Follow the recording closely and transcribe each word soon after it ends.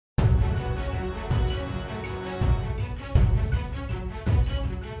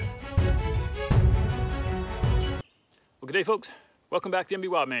Good day, folks. Welcome back to the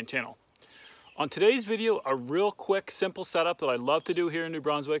MB Wildman channel. On today's video, a real quick, simple setup that I love to do here in New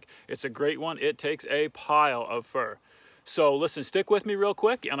Brunswick. It's a great one. It takes a pile of fur. So listen, stick with me real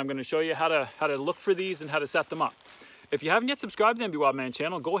quick, and I'm going to show you how to look for these and how to set them up. If you haven't yet subscribed to the MB Wildman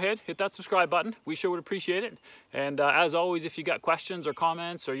channel, go ahead, hit that subscribe button. We sure would appreciate it. And as always, if you got questions or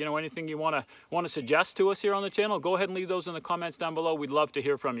comments or anything you want to suggest to us here on the channel, go ahead and leave those in the comments down below. We'd love to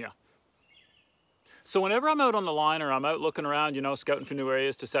hear from you. So whenever I'm out on the line or I'm out looking around, scouting for new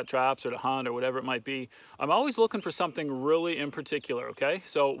areas to set traps or to hunt or whatever it might be, I'm always looking for something really in particular, okay?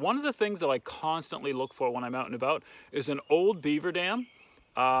 So one of the things that I constantly look for when I'm out and about is an old beaver dam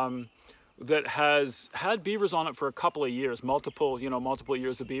that has had beavers on it for a couple of years, multiple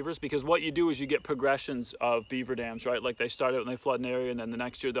years of beavers, because what you do is you get progressions of beaver dams, right? Like they start out and they flood an area and then the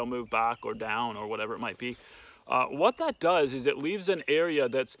next year they'll move back or down or whatever it might be. What that does is it leaves an area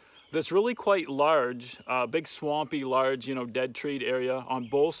that's really quite large, big swampy, large, dead treed area on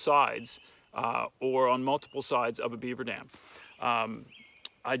both sides or on multiple sides of a beaver dam.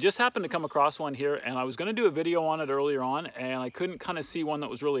 I just happened to come across one here, and I was going to do a video on it earlier on, and I couldn't kind of see one that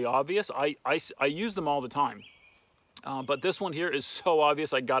was really obvious. I use them all the time, but this one here is so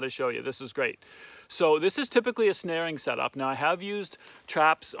obvious I got to show you. This is great. So this is typically a snaring setup. Now I have used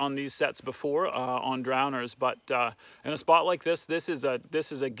traps on these sets before on drowners, but in a spot like this, this is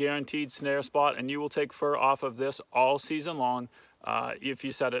a guaranteed snare spot, and you will take fur off of this all season long if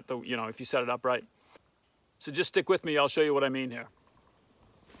you set it if you set it up right. So just stick with me. I'll show you what I mean here.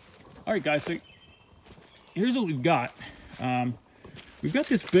 All right, guys. So here's what we've got. We've got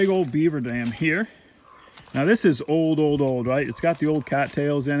this big old beaver dam here. Now this is old, right? It's got the old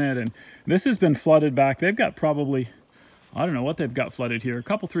cattails in it, and this has been flooded back. They've got probably, I don't know what they've got flooded here, a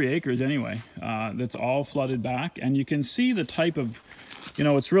couple, 3 acres anyway, that's all flooded back. And you can see the type of,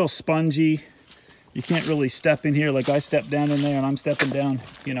 it's real spongy. You can't really step in here. Like I stepped down in there and I'm stepping down,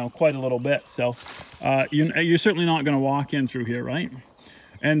 quite a little bit. So you're certainly not gonna walk in through here, right?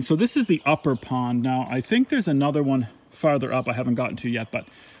 And so this is the upper pond. Now I think there's another one farther up I haven't gotten to yet, but,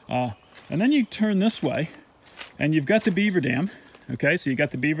 and then you turn this way and you've got the beaver dam. Okay, so you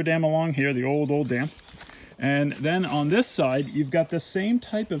got the beaver dam along here, the old dam. And then on this side, you've got the same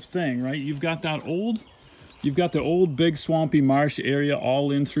type of thing, right? You've got the old big swampy marsh area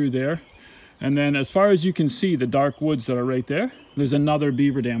all in through there. And then as far as you can see, the dark woods that are right there, there's another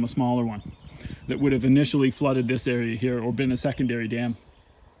beaver dam, a smaller one, that would have initially flooded this area here or been a secondary dam.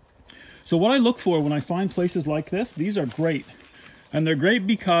 So what I look for when I find places like this, these are great. And they're great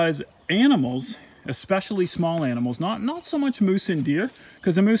because animals, especially small animals, not so much moose and deer,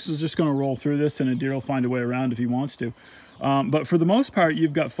 because a moose is just going to roll through this and a deer will find a way around if he wants to. But for the most part,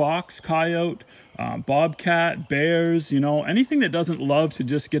 you've got fox, coyote, bobcat, bears, anything that doesn't love to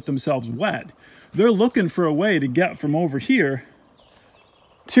just get themselves wet. They're looking for a way to get from over here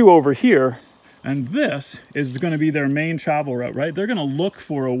to over here. And this is going to be their main travel route, right? They're going to look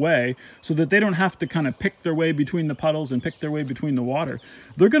for a way so that they don't have to kind of pick their way between the puddles and pick their way between the water.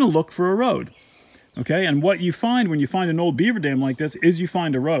 They're going to look for a road. Okay, and what you find when you find an old beaver dam like this is you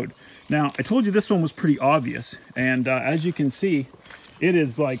find a road. Now, I told you this one was pretty obvious, and as you can see, it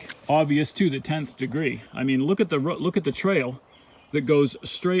is like obvious to the 10th degree. I mean, look at the trail that goes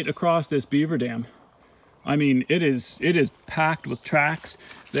straight across this beaver dam. I mean, it is packed with tracks.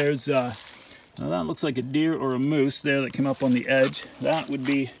 There's now that looks like a deer or a moose there that came up on the edge.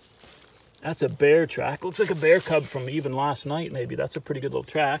 That's a bear track. Looks like a bear cub from even last night, maybe. That's a pretty good little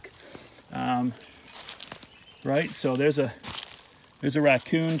track. Right, so there's a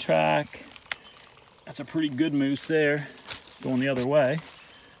raccoon track. That's a pretty good moose there, going the other way.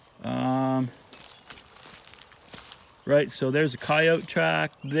 Right, so there's a coyote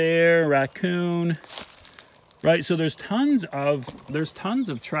track there, raccoon. Right, so there's tons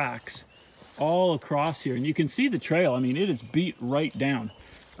of tracks all across here, and you can see the trail. I mean, it is beat right down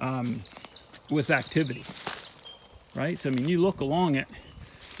with activity. Right, so I mean, you look along it,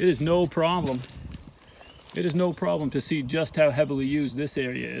 it is no problem. It is no problem to see just how heavily used this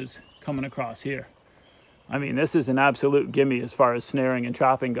area is coming across here. I mean, this is an absolute gimme as far as snaring and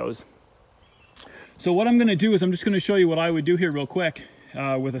trapping goes. So what I'm going to do is I'm just going to show you what I would do here real quick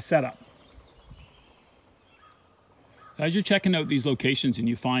with a setup. As you're checking out these locations and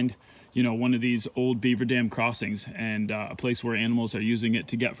you find, one of these old beaver dam crossings and a place where animals are using it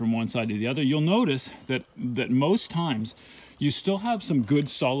to get from one side to the other, you'll notice that most times you still have some good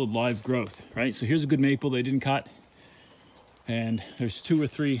solid live growth, right? So here's a good maple they didn't cut. And there's 2 or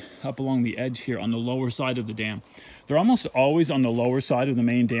 3 up along the edge here on the lower side of the dam. They're almost always on the lower side of the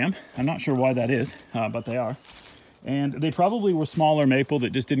main dam. I'm not sure why that is, but they are. And they probably were smaller maple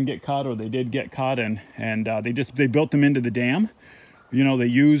that just didn't get cut, or they did get cut, and they built them into the dam. You know, they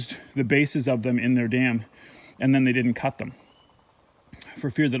used the bases of them in their dam, and then they didn't cut them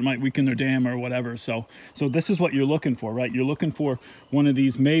for fear that it might weaken their dam or whatever. So this is what you're looking for, right? You're looking for one of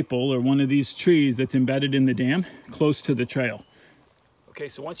these maple or one of these trees that's embedded in the dam close to the trail. Okay,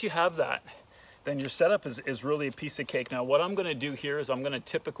 so once you have that, then your setup is really a piece of cake. Now, what I'm gonna do here is I'm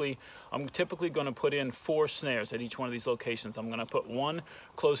typically gonna put in 4 snares at each one of these locations. I'm gonna put one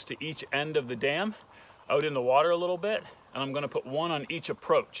close to each end of the dam, out in the water a little bit, and I'm gonna put one on each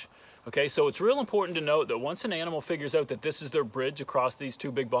approach. Okay, so it's real important to note that once an animal figures out that this is their bridge across these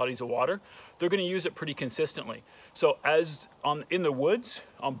 2 big bodies of water, they're gonna use it pretty consistently. So in the woods,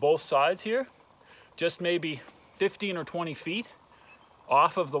 on both sides here, just maybe 15 or 20 feet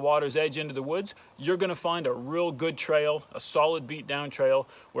off of the water's edge into the woods, you're gonna find a real good trail, a solid beat down trail,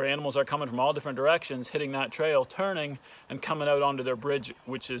 where animals are coming from all different directions, hitting that trail, turning, and coming out onto their bridge,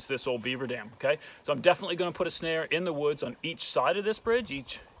 which is this old beaver dam, okay? So I'm definitely gonna put a snare in the woods on each side of this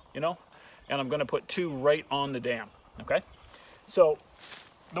bridge, and I'm gonna put 2 right on the dam, okay? So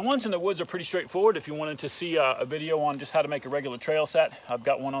the ones in the woods are pretty straightforward. If you wanted to see a video on just how to make a regular trail set, I've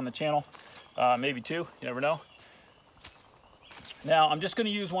got one on the channel, maybe 2, you never know. Now, I'm just going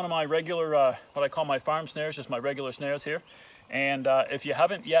to use one of my regular, what I call my farm snares, just my regular snares here. And if you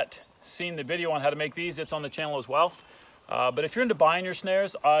haven't yet seen the video on how to make these, it's on the channel as well. But if you're into buying your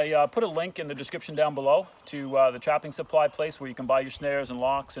snares, I put a link in the description down below to the trapping supply place where you can buy your snares and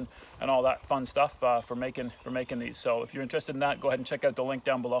locks and all that fun stuff for making these. So if you're interested in that, go ahead and check out the link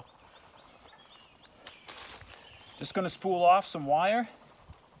down below. Just going to spool off some wire.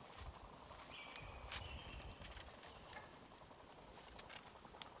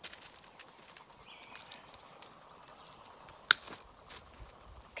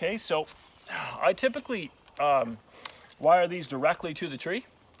 Okay, so I typically wire these directly to the tree,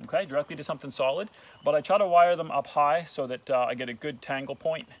 okay, directly to something solid, but I try to wire them up high so that I get a good tangle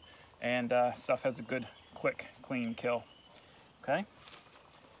point and stuff has a good, quick, clean kill, okay?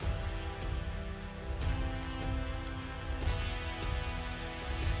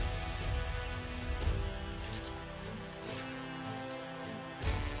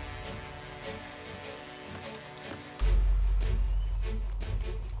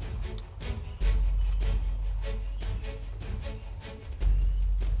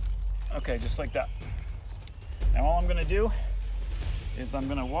 Okay, just like that. Now all I'm gonna do is I'm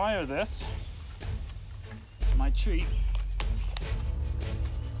gonna wire this to my tree.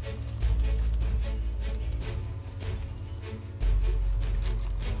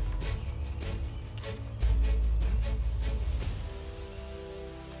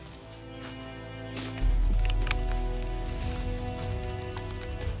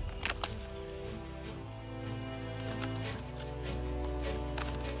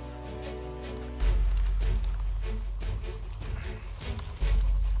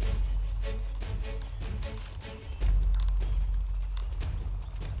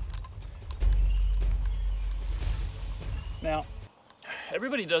 Now,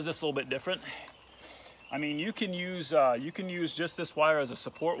 everybody does this a little bit different. I mean, you can use just this wire as a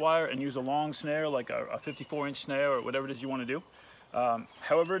support wire and use a long snare, like a 54-inch snare or whatever it is you want to do.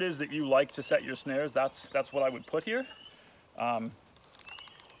 However it is that you like to set your snares, that's what I would put here.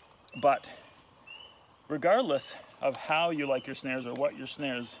 But regardless of how you like your snares or what your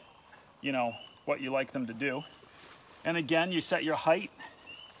snares, what you like them to do. And again, you set your height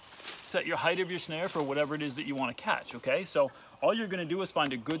of your snare for whatever it is that you want to catch, okay? So all you're going to do is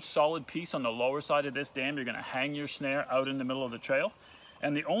find a good solid piece on the lower side of this dam. You're going to hang your snare out in the middle of the trail.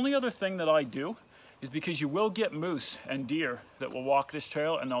 And the only other thing that I do is, because you will get moose and deer that will walk this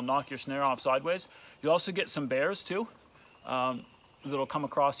trail and they'll knock your snare off sideways. You'll also get some bears too that'll come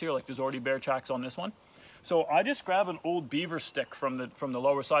across here, like there's already bear tracks on this one. So I just grab an old beaver stick from the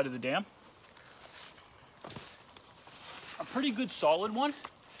lower side of the dam. A pretty good solid one.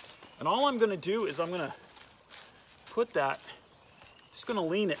 And all I'm gonna do is I'm gonna put that, just gonna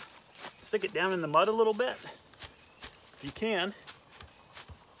lean it, stick it down in the mud a little bit, if you can,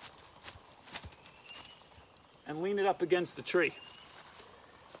 and lean it up against the tree.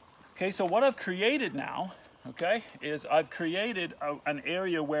 Okay, so what I've created now, okay, is I've created an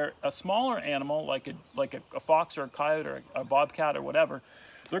area where a smaller animal, like a fox or a coyote or a bobcat or whatever,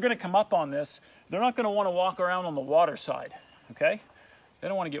 they're gonna come up on this. They're not gonna wanna walk around on the water side, okay? They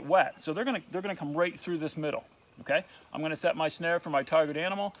don't want to get wet, so they're gonna come right through this middle. Okay, I'm gonna set my snare for my target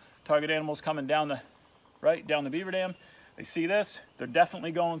animal. Target animal's coming down the beaver dam. They see this, they're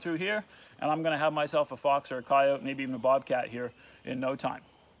definitely going through here, and I'm gonna have myself a fox or a coyote, maybe even a bobcat here in no time.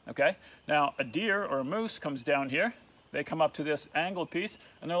 Okay, now a deer or a moose comes down here, they come up to this angled piece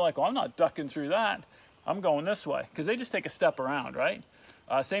and they're like, well, I'm not ducking through that, I'm going this way, because they just take a step around, right?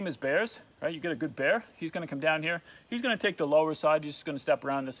 Same as bears, right? You get a good bear, he's going to come down here, he's going to take the lower side, he's just going to step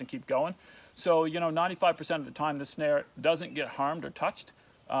around this and keep going. So, you know, 95% of the time the snare doesn't get harmed or touched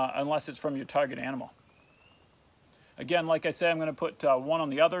unless it's from your target animal. Again, like I said, I'm going to put one on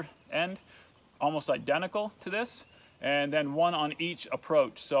the other end, almost identical to this, and then one on each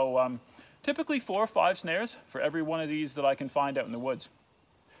approach. So typically 4 or 5 snares for every one of these that I can find out in the woods.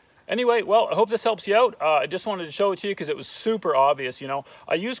 Anyway, well, I hope this helps you out. I just wanted to show it to you because it was super obvious, you know.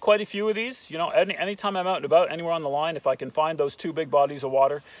 I use quite a few of these, you know, anytime I'm out and about, anywhere on the line, if I can find those 2 big bodies of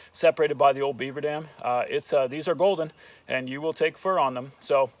water separated by the old beaver dam, these are golden, and you will take fur on them.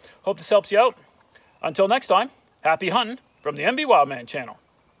 So, hope this helps you out. Until next time, happy hunting from the MB Wildman channel.